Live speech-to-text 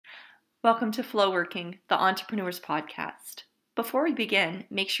Welcome to Flow Working, the Entrepreneurs Podcast. Before we begin,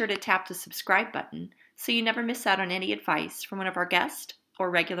 make sure to tap the subscribe button so you never miss out on any advice from one of our guests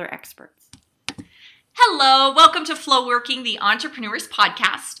or regular experts. Hello, welcome to Flow Working, the Entrepreneurs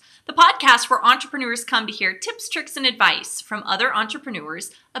Podcast, the podcast where entrepreneurs come to hear tips, tricks, and advice from other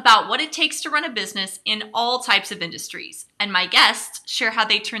entrepreneurs about what it takes to run a business in all types of industries. And my guests share how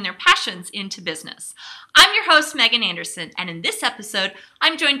they turn their passions into business. I'm your host, Megan Anderson, and in this episode,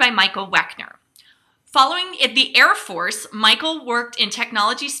 I'm joined by Michael Weckner. Following the Air Force, Michael worked in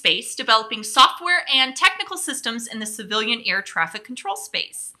technology space, developing software and technical systems in the civilian air traffic control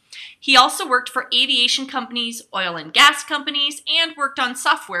space. He also worked for aviation companies, oil and gas companies, and worked on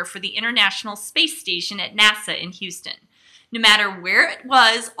software for the International Space Station at NASA in Houston. No matter where it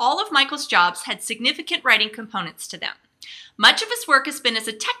was, all of Michael's jobs had significant writing components to them. Much of his work has been as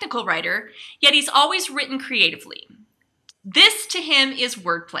a technical writer, yet he's always written creatively. This, to him, is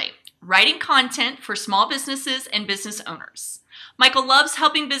wordplay, writing content for small businesses and business owners. Michael loves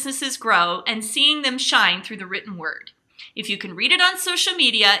helping businesses grow and seeing them shine through the written word. If you can read it on social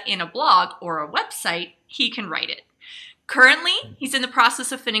media, in a blog, or a website, he can write it. Currently, he's in the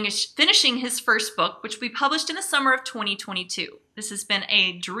process of finishing his first book, which will be published in the summer of 2022. This has been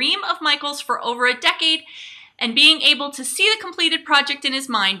a dream of Michael's for over a decade, and being able to see the completed project in his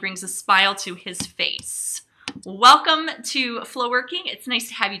mind brings a smile to his face. Welcome to Flow Working. It's nice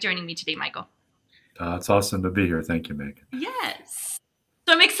to have you joining me today, Michael. It's awesome to be here. Thank you, Meg. Yes.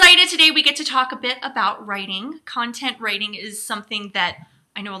 So I'm excited today we get to talk a bit about writing. Content writing is something that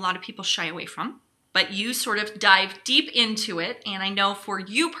I know a lot of people shy away from, but you sort of dive deep into it. And I know for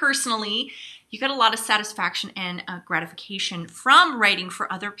you personally, you get a lot of satisfaction and gratification from writing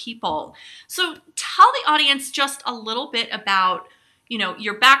for other people. So tell the audience just a little bit about,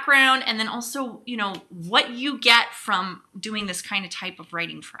 your background and then also, what you get from doing this kind of type of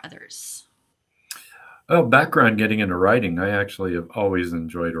writing for others. Well, background getting into writing, I actually have always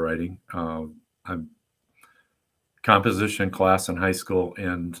enjoyed writing. I'm composition class in high school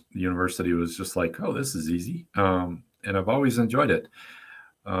and the university was just like, oh, this is easy. And I've always enjoyed it.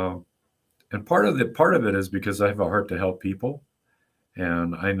 And part of it is because I have a heart to help people.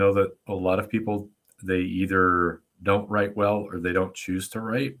 And I know that a lot of people, they either don't write well or they don't choose to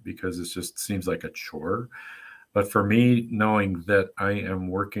write because it just seems like a chore. But for me, knowing that I am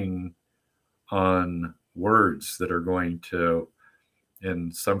working on words that are going to,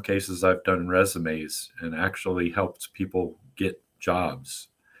 in some cases, I've done resumes and actually helped people get jobs.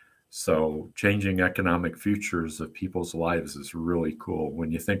 So changing economic futures of people's lives is really cool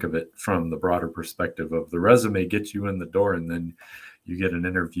when you think of it from the broader perspective of the resume gets you in the door and then you get an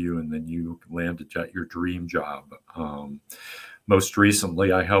interview and then you land at your dream job. Most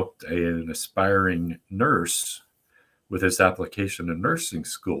recently, I helped an aspiring nurse with his application to nursing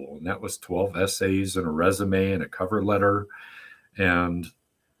school. And that was 12 essays and a resume and a cover letter. And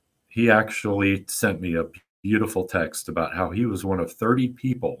he actually sent me a beautiful text about how he was one of 30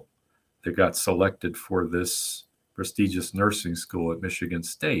 people that got selected for this prestigious nursing school at Michigan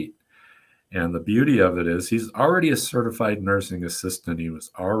State. And the beauty of it is he's already a certified nursing assistant. He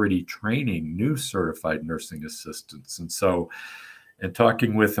was already training new certified nursing assistants. And so in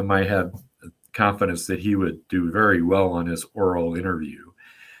talking with him, I had confidence that he would do very well on his oral interview.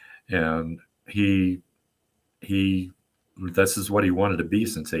 And this is what he wanted to be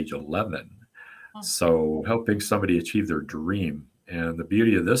since age 11. So helping somebody achieve their dream. And the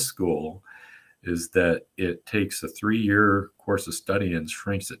beauty of this school is that it takes a 3-year course of study and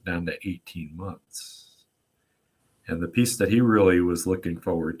shrinks it down to 18 months. And the piece that he really was looking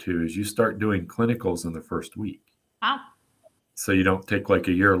forward to is you start doing clinicals in the first week. Wow. So you don't take like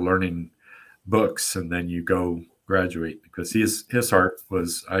a year learning books and then you go graduate, because his heart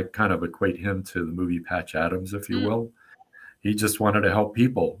was, I kind of equate him to the movie Patch Adams, if you will. He just wanted to help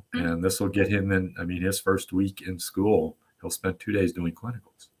people. And this will get him in, his first week in school, he'll spend 2 days doing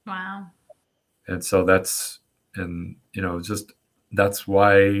clinicals. Wow. And so that's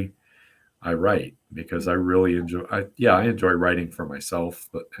why I write, because I really enjoy, I enjoy writing for myself,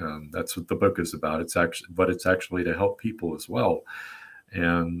 but that's what the book is about. It's actually to help people as well.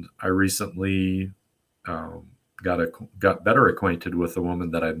 And I recently got better acquainted with a woman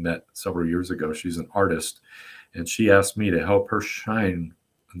that I met several years ago. She's an artist, and she asked me to help her shine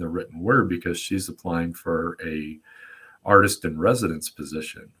in the written word because she's applying for a artist in residence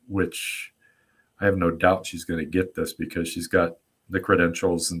position, which I have no doubt she's going to get this because she's got the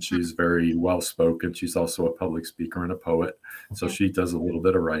credentials and she's very well spoken. She's also a public speaker and a poet. So she does a little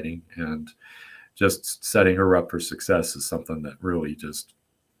bit of writing, and just setting her up for success is something that really just,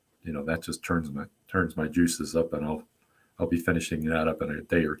 that just turns my juices up, and I'll I'll be finishing that up in a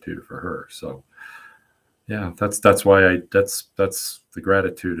day or two for her. So yeah, that's why that's the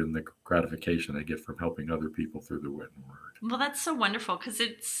gratitude and the gratification I get from helping other people through the written word. Well, that's so wonderful, because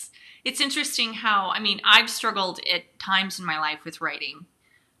it's interesting how, I mean, I've struggled at times in my life with writing.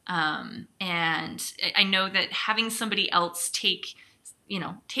 And I know that having somebody else take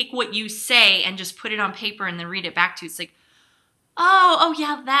what you say and just put it on paper and then read it back to you, it's like, oh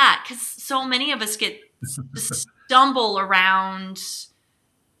yeah, that. Because so many of us get stumble around,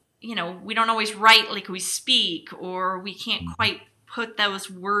 we don't always write like we speak, or we can't quite put those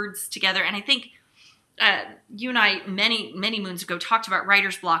words together. And I think you and I many moons ago talked about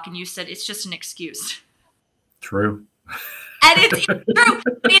writer's block, and you said it's just an excuse. True. And it's true.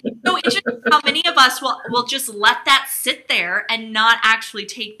 It's so interesting how many of us will just let that sit there and not actually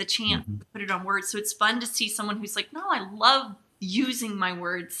take the chance to put it on words. So it's fun to see someone who's like, no, I love using my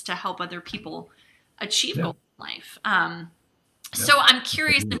words to help other people achieve goals in life. So I'm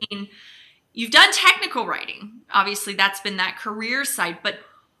curious, I mean, you've done technical writing. Obviously, that's been that career side, but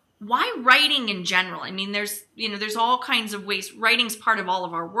why writing in general? I mean, there's all kinds of ways. Writing's part of all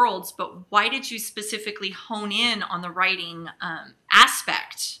of our worlds, but why did you specifically hone in on the writing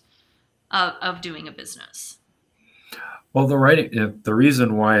aspect of doing a business? Well, the writing, the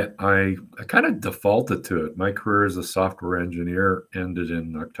reason why I kind of defaulted to it, my career as a software engineer ended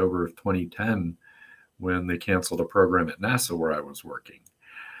in October of 2010 when they canceled a program at NASA where I was working.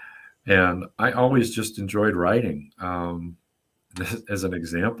 And I always just enjoyed writing. As an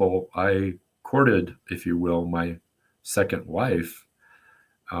example, I courted, if you will, my second wife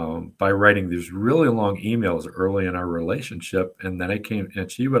by writing these really long emails early in our relationship. And then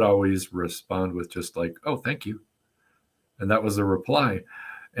and she would always respond with just like, oh, thank you. And that was the reply.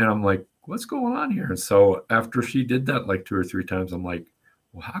 And I'm like, what's going on here? And so after she did that like 2 or 3 times, I'm like,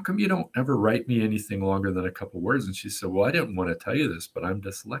 well, how come you don't ever write me anything longer than a couple words? And she said, well, I didn't want to tell you this, but I'm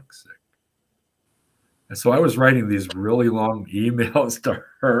dyslexic. And so I was writing these really long emails to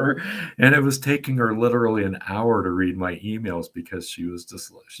her, and it was taking her literally an hour to read my emails because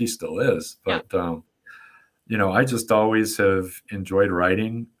she still is. But, I just always have enjoyed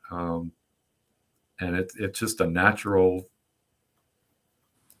writing. And it's just a natural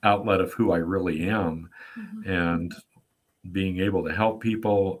outlet of who I really am, and being able to help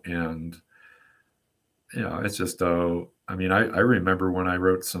people. And, it's just, I remember when I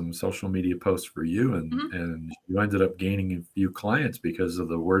wrote some social media posts for you, and you ended up gaining a few clients because of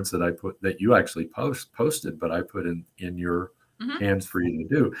the words that you actually posted, but I put in your hands for you to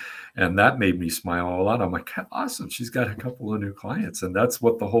do. And that made me smile a lot. I'm like, awesome. She's got a couple of new clients. And that's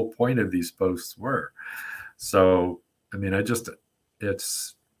what the whole point of these posts were. So, I mean, I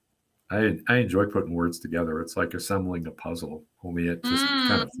enjoy putting words together. It's like assembling a puzzle, only it just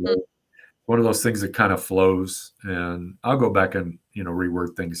kind of flows. One of those things that kind of flows, and I'll go back and,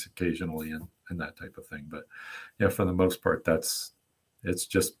 reword things occasionally and that type of thing. But for the most part, it's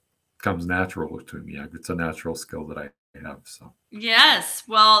just comes natural to me. It's a natural skill that I have. So yes.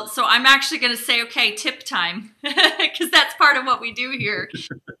 Well, so I'm actually going to say, okay, tip time, because that's part of what we do here.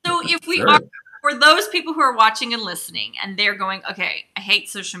 So if we are, for those people who are watching and listening and they're going, okay, I hate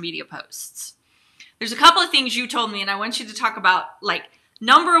social media posts. There's a couple of things you told me, and I want you to talk about like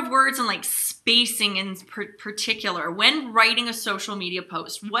number of words and like spacing in particular when writing a social media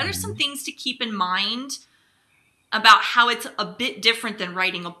post. What are some things to keep in mind about how it's a bit different than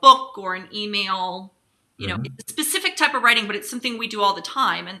writing a book or an email? It's a specific type of writing, but it's something we do all the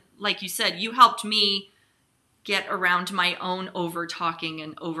time. And like you said, you helped me get around my own over talking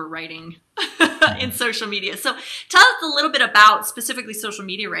and over writing in social media. So tell us a little bit about specifically social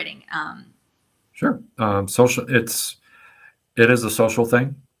media writing. Sure. It is a social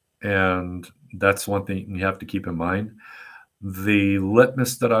thing, and that's one thing you have to keep in mind. The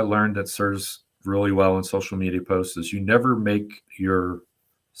litmus that I learned that serves really well in social media posts is you never make your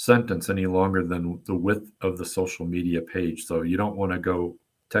sentence any longer than the width of the social media page. So you don't want to go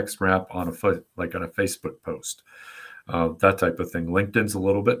text wrap on a Facebook post, that type of thing. LinkedIn's a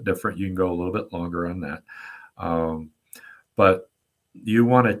little bit different. You can go a little bit longer on that. But you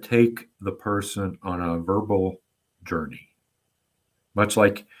want to take the person on a verbal journey, much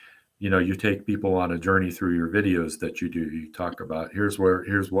like, you take people on a journey through your videos that you do. You talk about,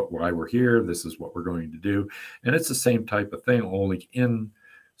 why we're here. This is what we're going to do. And it's the same type of thing, only in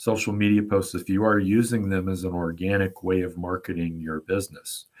social media posts. If you are using them as an organic way of marketing your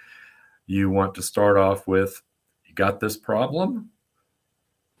business, you want to start off with, you got this problem,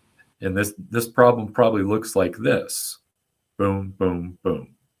 and this problem probably looks like this. Boom, boom,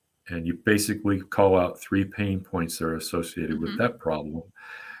 boom. And you basically call out 3 pain points that are associated with that problem.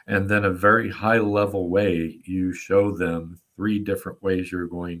 And then a very high level way, you show them 3 different ways you're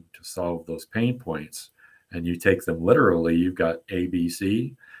going to solve those pain points. And you take them literally. You've got A, B,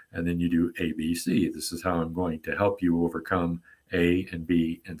 C, and then you do A, B, C. This is how I'm going to help you overcome A and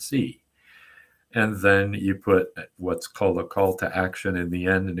B and C. And then you put what's called a call to action in the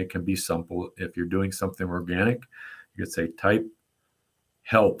end. And it can be simple. If you're doing something organic, you could say type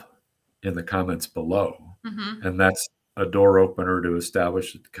help in the comments below. Mm-hmm. And that's a door opener to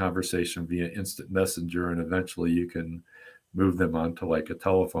establish a conversation via instant messenger. And eventually you can move them onto like a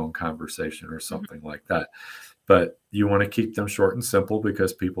telephone conversation or something mm-hmm. like that. But you want to keep them short and simple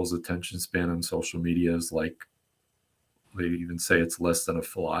because people's attention span on social media is like, they even say it's less than a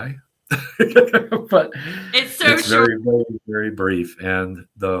fly. But it's so very, very, very brief. And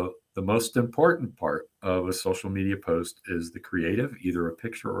the most important part of a social media post is the creative, either a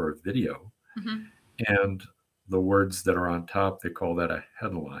picture or a video. Mm-hmm. And the words that are on top, they call that a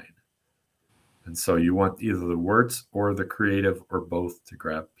headline. And so you want either the words or the creative or both to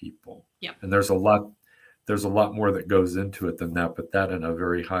grab people. Yep. And there's a lot more that goes into it than that, but that in a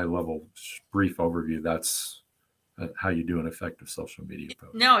very high level, brief overview, that's how you do an effective social media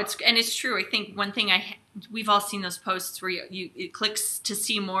post. No, it's true. I think one thing we've all seen those posts where it clicks to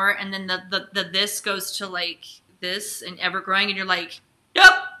see more, and then the this goes to like this and ever growing, and you're like,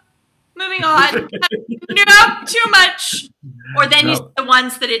 nope, moving on. Nope, too much. Or then you see the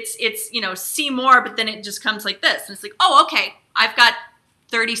ones that it's see more, but then it just comes like this, and it's like, oh, okay, I've got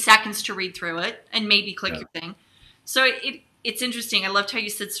 30 seconds to read through it and maybe click your thing. So it's interesting. I loved how you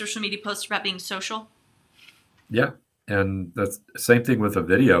said social media posts about being social. Yeah. And that's the same thing with a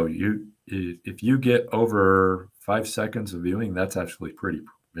video. If you get over 5 seconds of viewing, that's actually pretty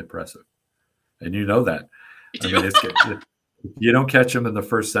impressive. And you know that. I mean, if you don't catch them in the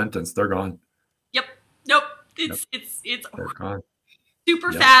first sentence, they're gone. Yep. Nope. It's they're gone.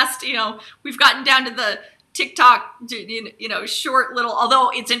 Super fast. We've gotten down to the TikTok, short little,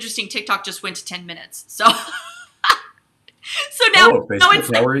 although it's interesting, TikTok just went to 10 minutes. So now it's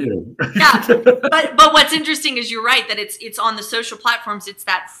how are you? Yeah. But what's interesting is you're right that it's on the social platforms. It's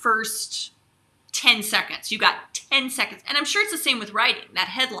that first 10 seconds. You got 10 seconds. And I'm sure it's the same with writing, that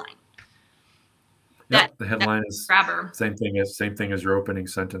headline. Yeah, the headline is grabber. Same thing as your opening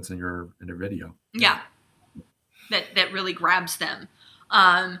sentence in your video. Yeah. That really grabs them.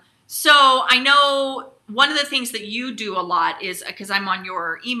 So I know one of the things that you do a lot is, because I'm on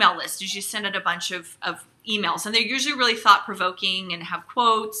your email list, is you send out a bunch of emails, and they're usually really thought-provoking and have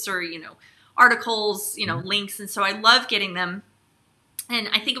quotes or, articles, mm-hmm. links. And so I love getting them. And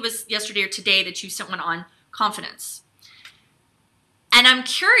I think it was yesterday or today that you sent one on confidence. And I'm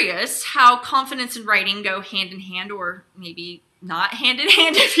curious how confidence and writing go hand in hand, or maybe not hand in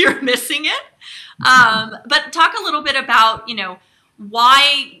hand if you're missing it. But talk a little bit about,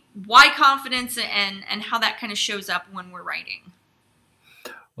 why confidence and how that kind of shows up when we're writing.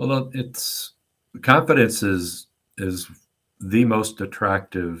 Well, confidence is the most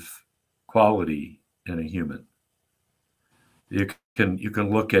attractive quality in a human. You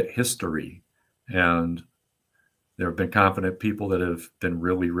can look at history, and there have been confident people that have been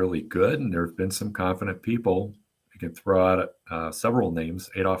really, really good, and there have been some confident people. You can throw out several names.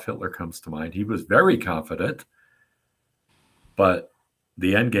 Adolf Hitler comes to mind. He was very confident, but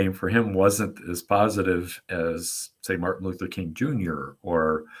the end game for him wasn't as positive as, say, Martin Luther King Jr.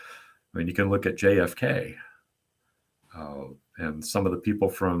 or, I mean, you can look at JFK and some of the people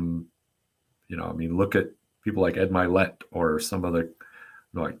from, look at people like Ed Milet or some of the,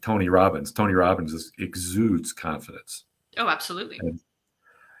 like Tony Robbins. Tony Robbins exudes confidence. Oh, absolutely.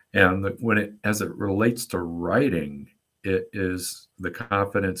 And as it relates to writing, it is the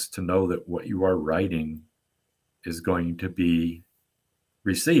confidence to know that what you are writing is going to be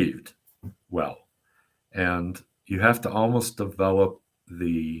received well. And you have to almost develop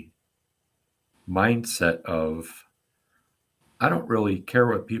the mindset of, I don't really care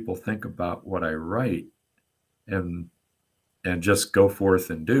what people think about what I write, and just go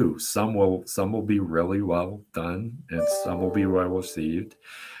forth and do. Some will be really well done, and some will be well received.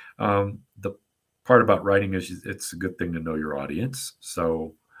 The part about writing is it's a good thing to know your audience.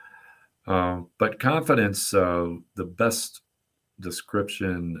 So, but confidence, the best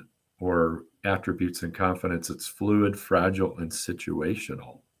description or attributes in confidence, it's fluid, fragile, and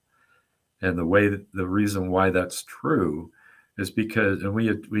situational. And the reason why that's true is because, and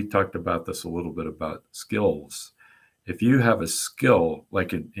we talked about this a little bit about skills. If you have a skill,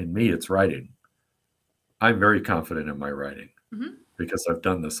 like in me, it's writing. I'm very confident in my writing mm-hmm. because I've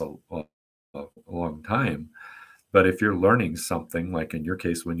done this a long time. But if you're learning something, like in your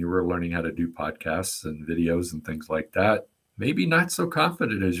case, when you were learning how to do podcasts and videos and things like that, maybe not so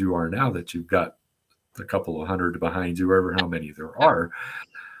confident as you are now that you've got a couple of hundred behind you, or how many there are.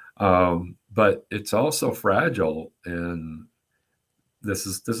 But it's also fragile. And this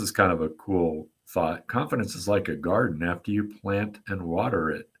is kind of a cool thought. Confidence is like a garden. After you plant and water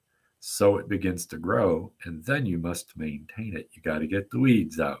it, so it begins to grow, and then you must maintain it. You got to get the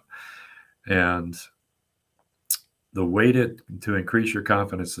weeds out. And the way to increase your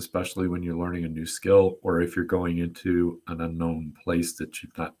confidence, especially when you're learning a new skill, or if you're going into an unknown place that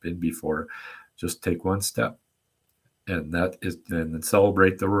you've not been before, just take one step, and then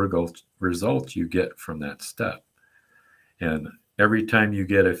celebrate the results you get from that step. And every time you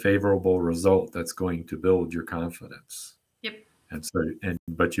get a favorable result, that's going to build your confidence. Yep.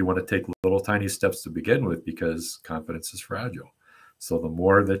 But you want to take little tiny steps to begin with, because confidence is fragile. So the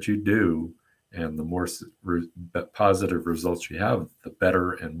more that you do, and the more positive results you have, the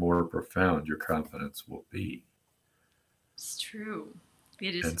better and more profound your confidence will be. It's true.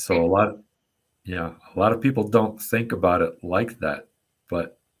 It is. And so a lot of people don't think about it like that,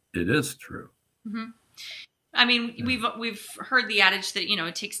 but it is true. Mm-hmm. I mean, we've heard the adage that,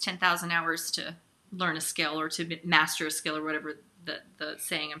 it takes 10,000 hours to learn a skill or to master a skill, or whatever the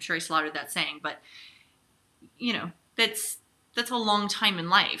saying. I'm sure I slaughtered that saying, but that's a long time in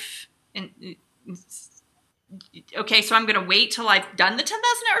life. And okay, so I'm going to wait till I've done the 10,000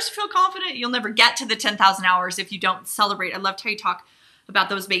 hours to feel confident. You'll never get to the 10,000 hours if you don't celebrate. I loved how you talk about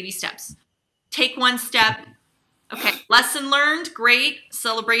those baby steps. Take one step. Okay, lesson learned, great.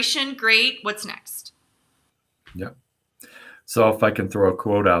 Celebration, great. What's next? Yeah. So if I can throw a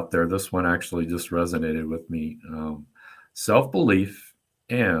quote out there, this one actually just resonated with me. Self-belief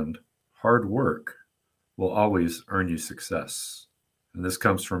and hard work will always earn you success. And this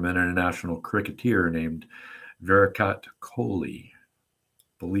comes from an international cricketer named Virat Kohli. I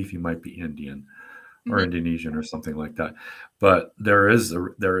believe he might be Indian or Indonesian or something like that. But there is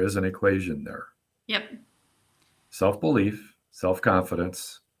an equation there. Yep. Self-belief,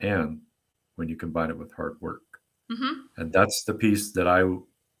 self-confidence, and when you combine it with hard work. Mm-hmm. And that's the piece that I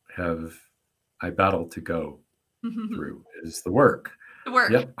battled to go through, is the work. The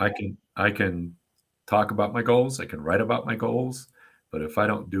work. Yep. I can talk about my goals. I can write about my goals. But if I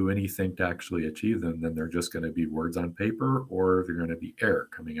don't do anything to actually achieve them, then they're just going to be words on paper, or they're going to be air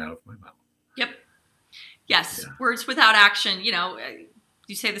coming out of my mouth. Yep. Yes. Yeah. Words without action.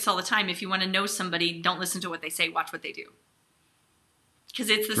 You say this all the time. If you want to know somebody, don't listen to what they say, watch what they do. Because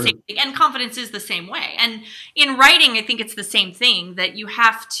it's the same thing. And confidence is the same way. And in writing, I think it's the same thing, that you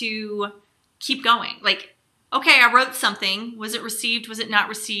have to keep going. Like, okay, I wrote something. Was it received? Was it not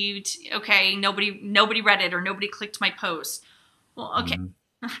received? Okay, nobody read it, or nobody clicked my post. Well, okay. When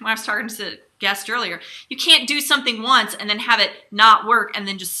I was talking to the guest earlier, you can't do something once and then have it not work and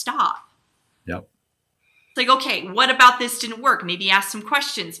then just stop. Yep. It's like, okay, what about this didn't work? Maybe ask some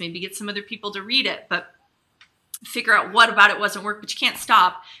questions, maybe get some other people to read it, but figure out what about it wasn't work, but you can't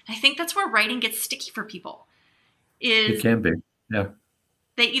stop. And I think that's where writing gets sticky for people. It can be, yeah.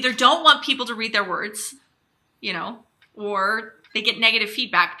 They either don't want people to read their words, or they get negative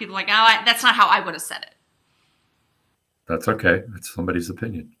feedback. People are like, oh, that's not how I would have said it. That's okay. It's somebody's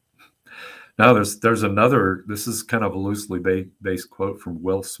opinion. Now there's another, this is kind of a loosely based quote from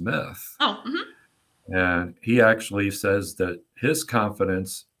Will Smith. Oh, and he actually says that his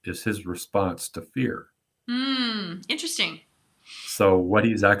confidence is his response to fear. Interesting. So what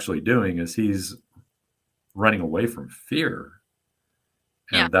he's actually doing is he's running away from fear.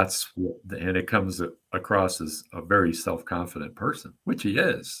 And and it comes across as a very self-confident person, which he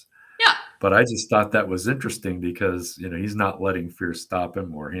is. Yeah. But I just thought that was interesting because, he's not letting fear stop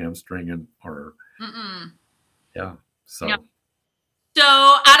him or hamstring him or, yeah. So. Yeah. So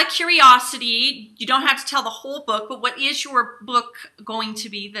out of curiosity, you don't have to tell the whole book, but what is your book going to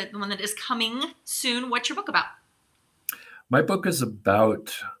be, the one that is coming soon? What's your book about? My book is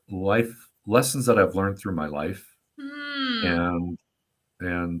about life lessons that I've learned through my life.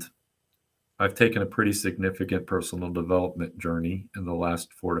 And I've taken a pretty significant personal development journey in the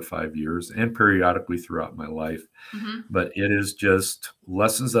last 4 to 5 years and periodically throughout my life. But it is just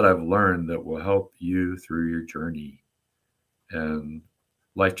lessons that I've learned that will help you through your journey. And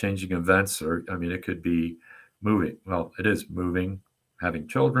life-changing events, it could be moving. Well, it is moving, having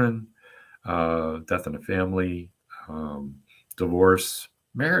children, death in a family, divorce,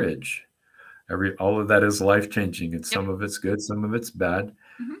 marriage. All of that is life-changing, and some of it's good, some of it's bad.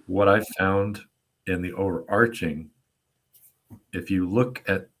 What I found in the overarching, if you look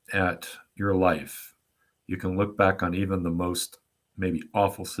at your life, you can look back on even the most maybe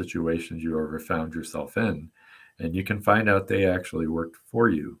awful situations you ever found yourself in, and you can find out they actually worked for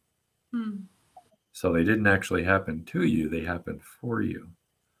you. So they didn't actually happen to you, they happened for you.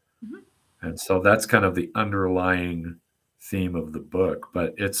 Mhm. And so that's kind of the underlying theme of the book.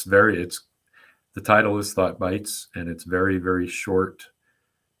 But the title is Thought Bites, and it's very, very short.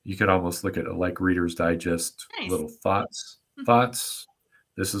 You could almost look at it like Reader's Digest, Nice. little thoughts. Thoughts.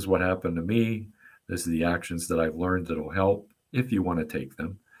 This is what happened to me. This is the actions that I've learned that'll help if you want to take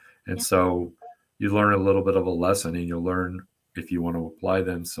them. And so you learn a little bit of a lesson, and you'll learn, if you want to apply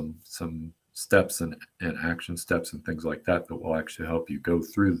them, some steps and action steps and things like that will actually help you go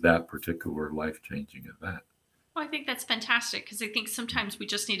through that particular life-changing event. Well, I think that's fantastic, because I think sometimes we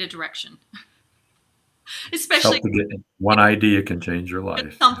just need a direction. Especially help to get one idea can change your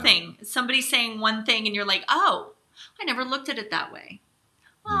life. Something, somebody saying one thing and you're like, oh, I never looked at it that way.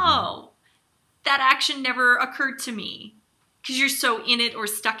 Oh, that action never occurred to me, because you're so in it or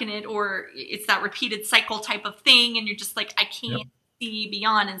stuck in it, or it's that repeated cycle type of thing. And you're just like, I can't see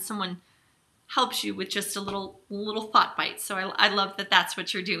beyond. And someone helps you with just a little thought bite. So I love that that's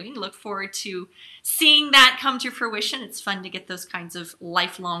what you're doing. Look forward to seeing that come to fruition. It's fun to get those kinds of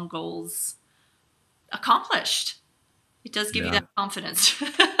lifelong goals accomplished. It does give you that confidence.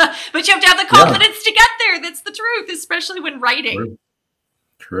 But you have to have the confidence to get there. That's the truth, especially when writing.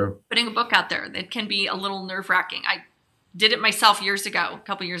 True. Putting a book out there, that can be a little nerve-wracking. I did it myself a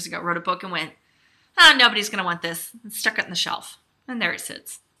couple years ago, wrote a book and went, nobody's going to want this. And stuck it in the shelf. And there it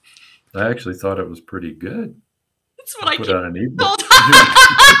sits. I actually thought it was pretty good. That's what I put keep out an ebook. told.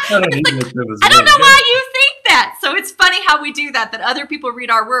 I don't know why you think that. So it's funny how we do that other people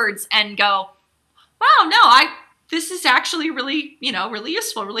read our words and go, wow, no, this is actually really, really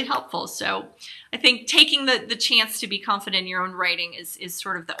useful, really helpful. So I think taking the chance to be confident in your own writing is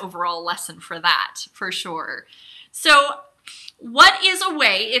sort of the overall lesson for that, for sure. So what is a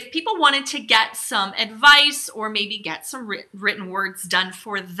way, if people wanted to get some advice or maybe get some written words done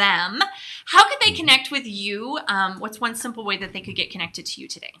for them, how could they connect with you? What's one simple way that they could get connected to you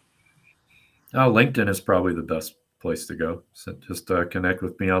today? LinkedIn is probably the best place to go. So just connect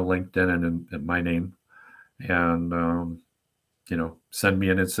with me on LinkedIn and my name, and send me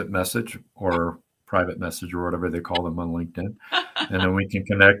an instant message or private message or whatever they call them on LinkedIn, and then we can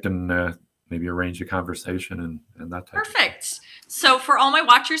connect and maybe arrange a conversation and that type. Perfect. So for all my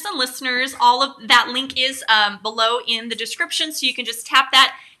watchers and listeners, all of that link is below in the description, so you can just tap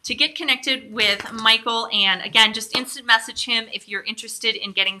that to get connected with Michael. And again, just instant message him if you're interested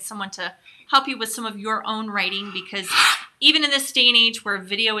in getting someone to help you with some of your own writing, because even in this day and age where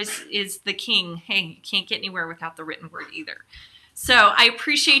video is the king, hey, you can't get anywhere without the written word either. So I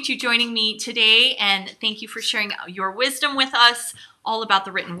appreciate you joining me today, and thank you for sharing your wisdom with us all about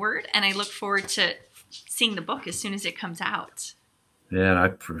the written word. And I look forward to seeing the book as soon as it comes out. Yeah, and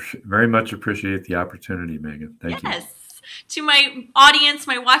I very much appreciate the opportunity, Megan. Thank you. Yes. To my audience,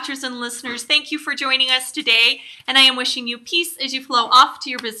 my watchers and listeners, thank you for joining us today. And I am wishing you peace as you flow off to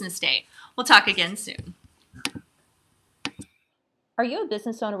your business day. We'll talk again soon. Are you a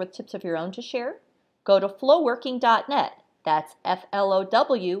business owner with tips of your own to share? Go to flowworking.net. That's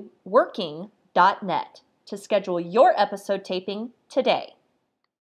FLOW working.net to schedule your episode taping today.